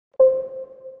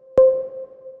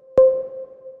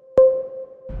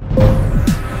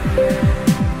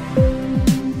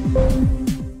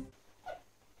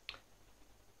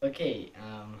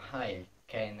Hi,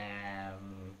 can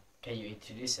you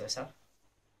introduce yourself?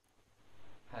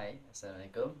 Hi,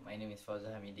 Assalamualaikum. My name is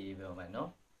Fauzan Hamidi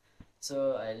Belmano.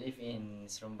 So I live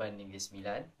in Seremban, Negeri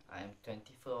Sembilan. I'm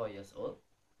 24 years old.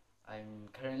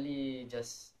 I'm currently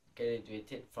just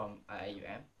graduated from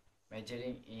IIUM,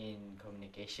 majoring in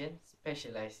communication,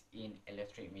 specialized in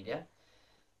electric media.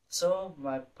 So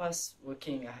my past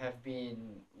working, I have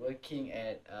been working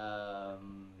at I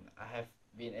have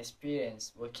been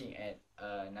experienced working at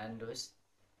Nando's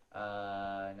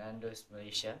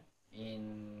Malaysia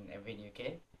in Avenue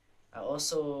UK. I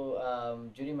also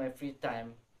during my free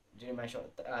time, during my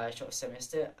short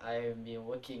semester, I've been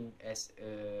working as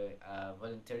a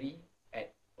voluntary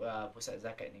at Pusat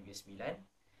Zakat Negeri Sembilan,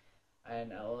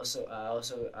 and I also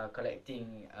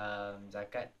collecting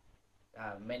zakat,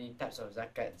 many types of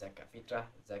zakat, zakat fitrah,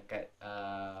 zakat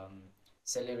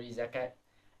salary zakat,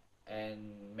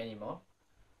 and many more.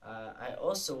 I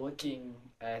also working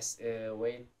as a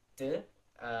waiter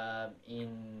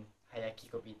in Hayaki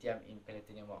Kopitiam in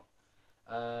Platinum Walk.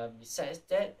 Besides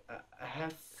that, I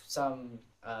have some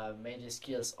major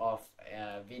skills of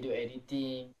video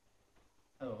editing.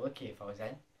 Oh, okay,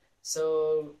 Fauzan.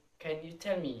 So, can you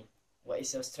tell me what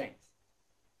is your strength?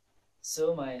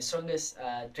 So, my strongest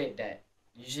trait that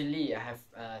usually I have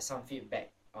some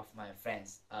feedback of my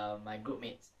friends, my group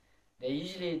mates. They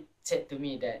usually said to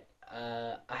me that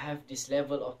I have this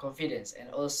level of confidence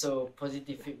and also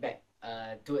positive feedback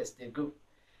towards the group.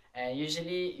 And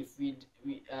usually, if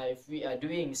we are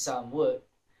doing some work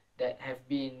that have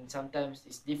been sometimes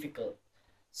it's difficult,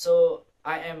 so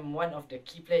I am one of the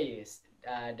key players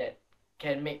that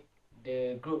can make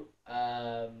the group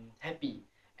happy,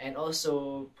 and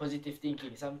also positive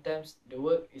thinking. Sometimes the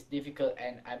work is difficult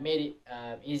and I made it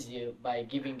easier by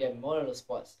giving them moral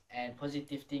supports and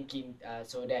positive thinking,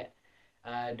 so that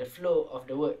the flow of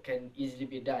the work can easily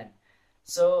be done.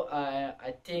 So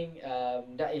I think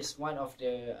that is uh, one of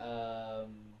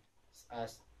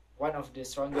the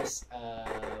strongest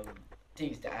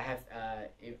things that I have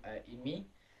in me.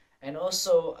 And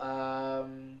also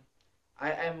I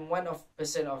am one of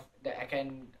person of that I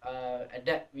can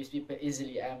adapt with people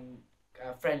easily. I'm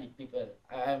friendly people.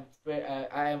 I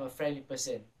am a friendly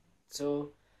person.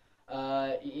 So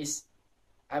it is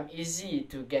I'm easy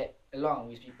to get along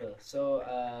with people. So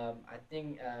I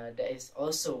think that is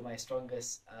also my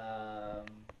strongest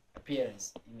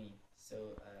appearance in me.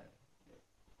 So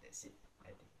that's it, I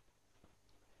think.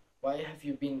 What have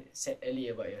you been said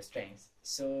earlier about your strengths?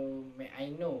 So may I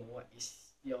know what is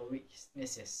your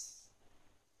weaknesses?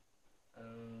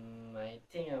 I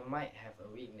think I might have a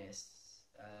weakness.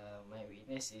 My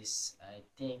weakness is I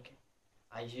think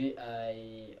I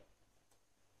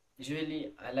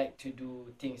usually I like to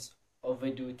do things,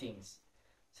 overdo things,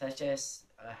 such as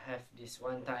I have this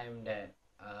one time that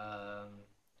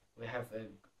we have a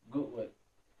group work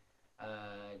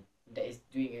that is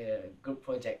doing a group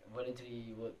project,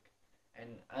 voluntary work,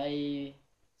 and I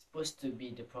supposed to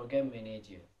be the program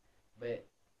manager, but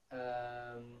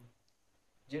um,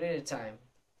 during the time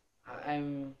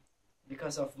I'm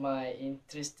because of my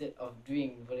interested of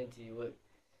doing voluntary work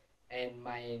and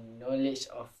my knowledge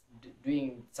of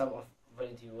doing some of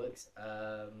volunteer works,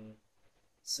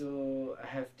 so I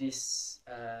have this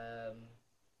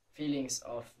feelings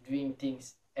of doing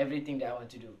things, everything that I want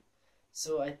to do.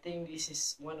 So I think this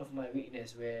is one of my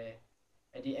weakness where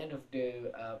at the end of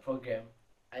the program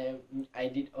I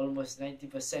did almost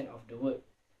 90% of the work,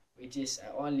 which is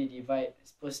I only divide,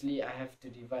 supposedly I have to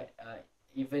divide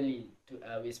evenly to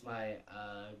with my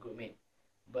group mate,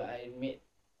 but I made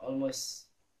almost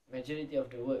majority of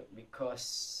the work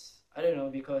because I don't know,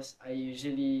 because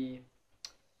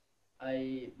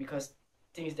because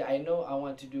things that I know I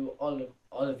want to do all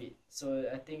of it. So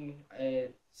I think I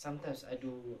sometimes I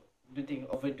do things,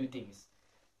 overdo things.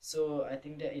 So I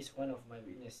think that is one of my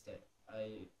weakness that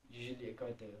I usually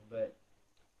encounter. But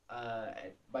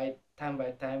by time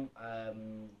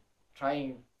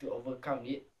trying to overcome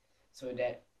it, so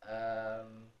that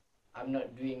I'm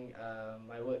not doing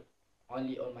my work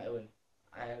only on my own.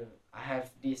 I have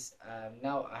this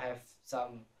now I have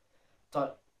some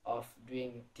thought of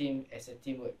doing team as a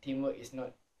teamwork. Teamwork is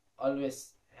not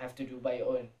always have to do by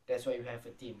your own. That's why you have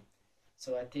a team.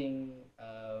 So I think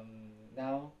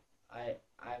now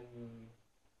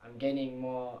I'm gaining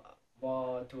more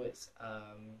towards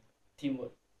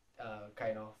teamwork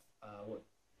kind of work.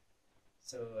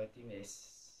 So I think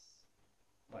that's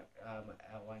one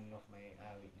of my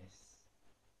weakness.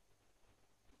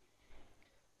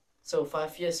 So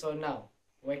 5 years from now,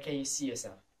 where can you see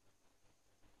yourself?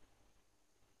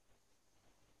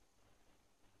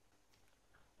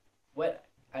 What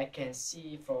I can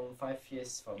see from 5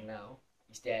 years from now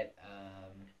is that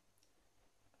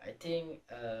I think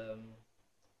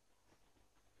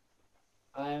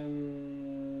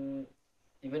I'm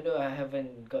even though I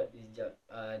haven't got this job,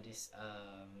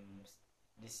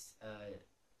 this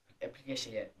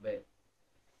application yet, but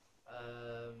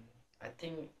I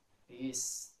think it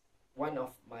is one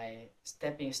of my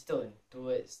stepping stone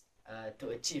towards to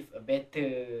achieve a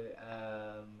better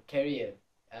career.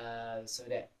 So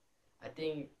that I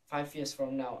think 5 years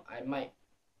from now I might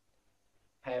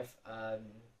have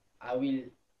I will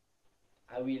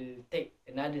I will take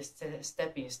another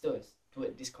stepping stones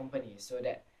toward this company so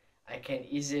that I can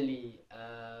easily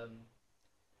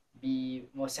be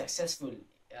more successful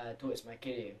towards my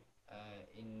career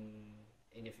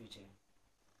in the future.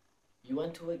 You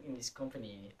want to work in this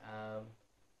company?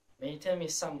 May you tell me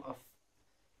some of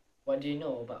what do you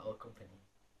know about our company?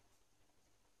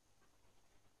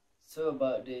 So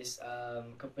about this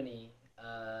company,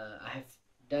 I have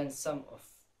done some of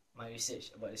my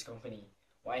research about this company.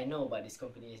 What I know about this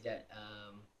company is that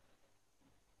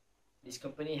this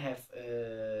company have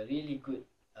a really good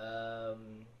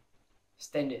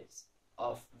standards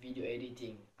of video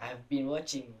editing. I have been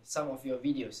watching some of your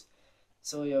videos,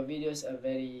 so your videos are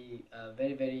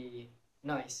very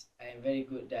nice and very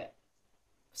good. That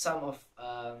some of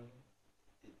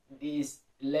this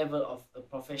level of a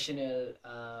professional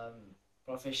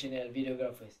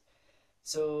videographers.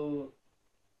 So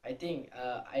I think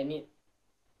I need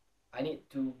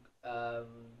to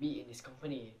be in this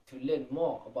company to learn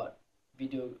more about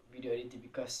video editing,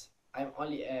 because I'm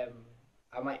only I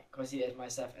might consider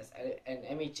myself as an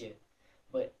amateur,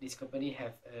 but this company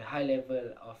have a high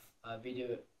level of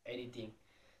video editing.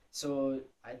 So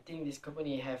I think this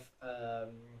company have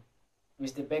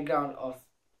with the background of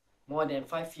more than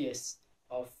 5 years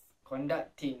of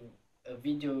conducting a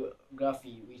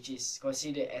videography, which is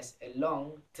considered as a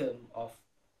long term of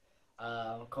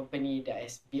company that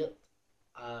is built,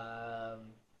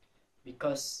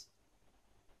 because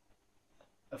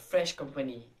a fresh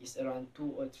company is around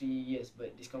 2 or 3 years,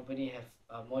 but this company have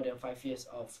more than 5 years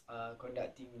of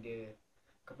conducting the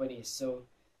company. So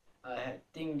I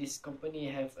think this company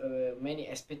have many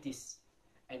expertise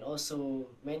and also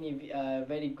many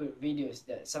very good videos.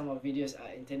 That some of videos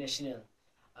are internationally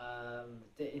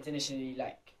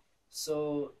like.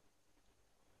 So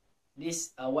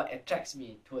this what attracts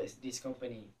me towards this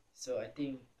company. So I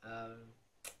think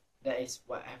that is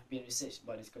what I've been researched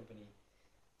about this company.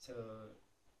 So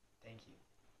thank you.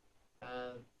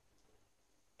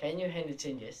 Can you handle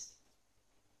changes?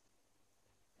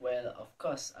 Well, of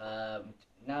course.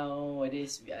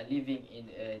 Nowadays we are living in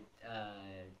a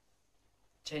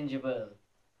changeable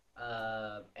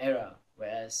era,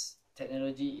 whereas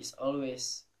technology is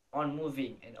always on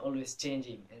moving and always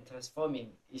changing and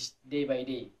transforming each day by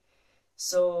day.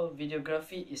 So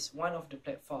videography is one of the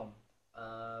platform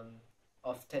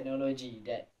of technology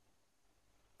that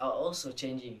are also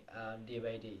changing day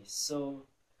by day. So,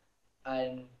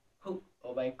 and hook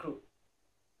or by crook,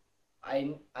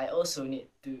 I also need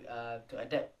to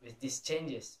adapt with these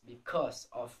changes, because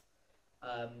of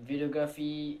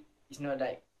videography is not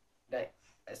like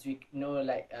as we know,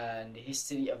 like the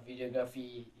history of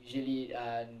videography. Usually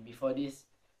before this,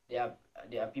 there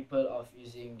are people of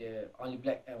using the only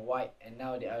black and white, and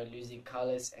now they are using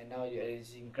colors, and now they are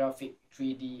using graphic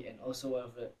 3D and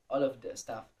also all of the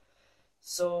stuff.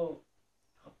 So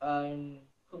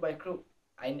hook by crook,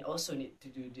 I also need to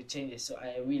do the changes. So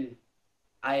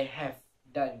I have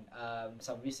done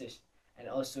some research, and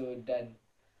also done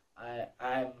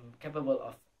I'm capable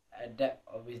of adapt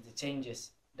with the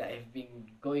changes that have been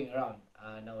going around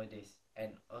nowadays,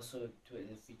 and also to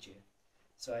the future.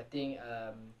 So I think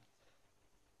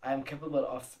I'm capable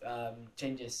of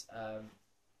changes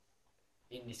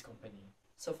in this company.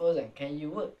 So Fauzan, can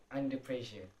you work under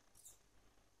pressure?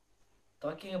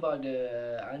 Talking about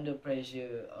the under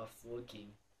pressure of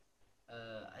working,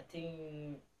 I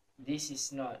think this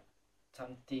is not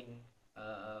something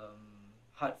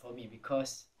hard for me,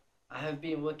 because I have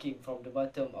been working from the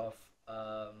bottom of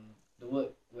the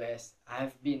work, whereas I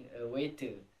have been a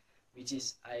waiter, which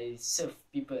is I serve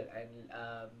people and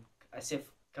I serve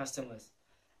customers,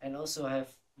 and also have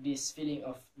this feeling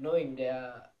of knowing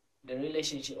the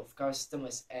relationship of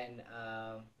customers and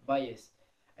buyers,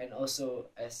 and also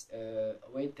as a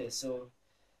waiter. So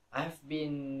I have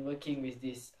been working with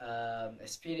this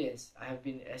experience. I have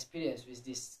been experienced with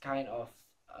this kind of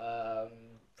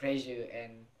pressure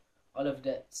and all of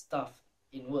that stuff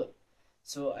in work.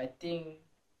 So I think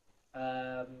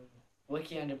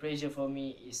working under pressure for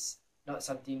me is not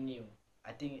something new.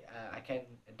 I think I can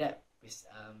adapt with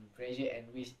pressure,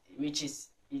 and which is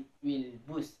it will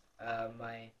boost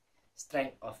my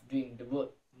strength of doing the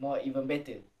work more even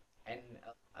better. And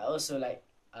I also like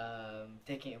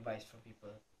taking advice from people.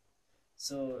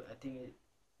 So I think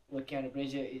working under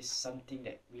pressure is something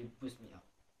that will boost me up.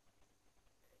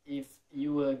 If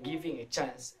you were giving a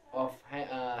chance of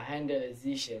handle a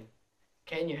decision,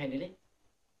 can you handle it?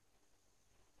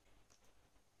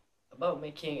 About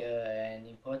making an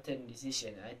important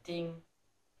decision, I think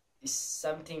it's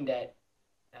something that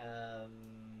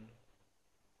um,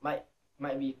 might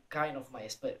might be kind of my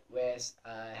expert, whereas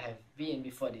I have been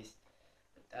before this.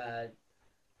 Uh,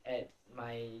 at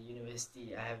my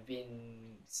university, I have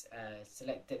been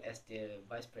selected as the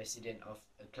vice president of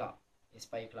a club,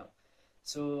 Inspire Club.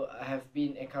 So I have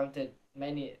been encountered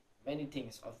many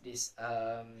things of this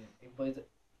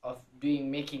of doing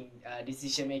making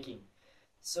decision making.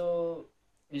 So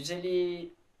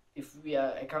usually, if we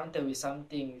are encountered with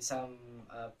something, some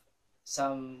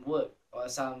work or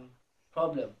some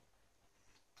problem,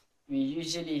 we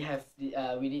usually have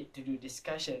we need to do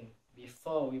discussion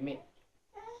before we make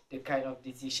the kind of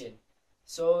decision.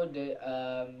 So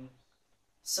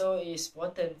it's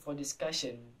important for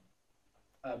discussion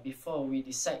before we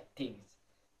decide things.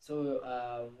 So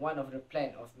one of the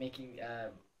plan of making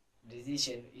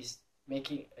decision is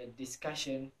making a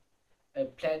discussion, a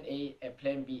plan A, a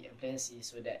plan B, and plan C,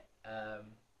 so that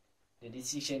the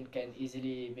decision can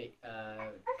easily make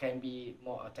can be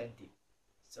more authentic.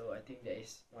 So I think that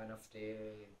is one of the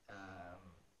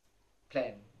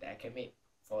plan that I can make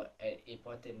for an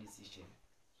important decision.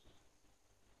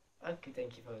 Okay,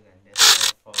 thank you for that.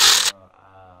 That's all for your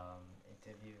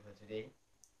interview for today.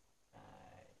 Uh,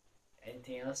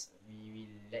 Anything else, we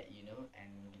will let you know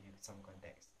and give you some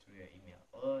context through your email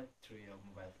or through your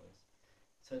mobile phones.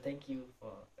 So thank you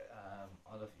for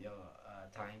all of your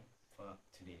time for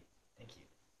today. Thank you.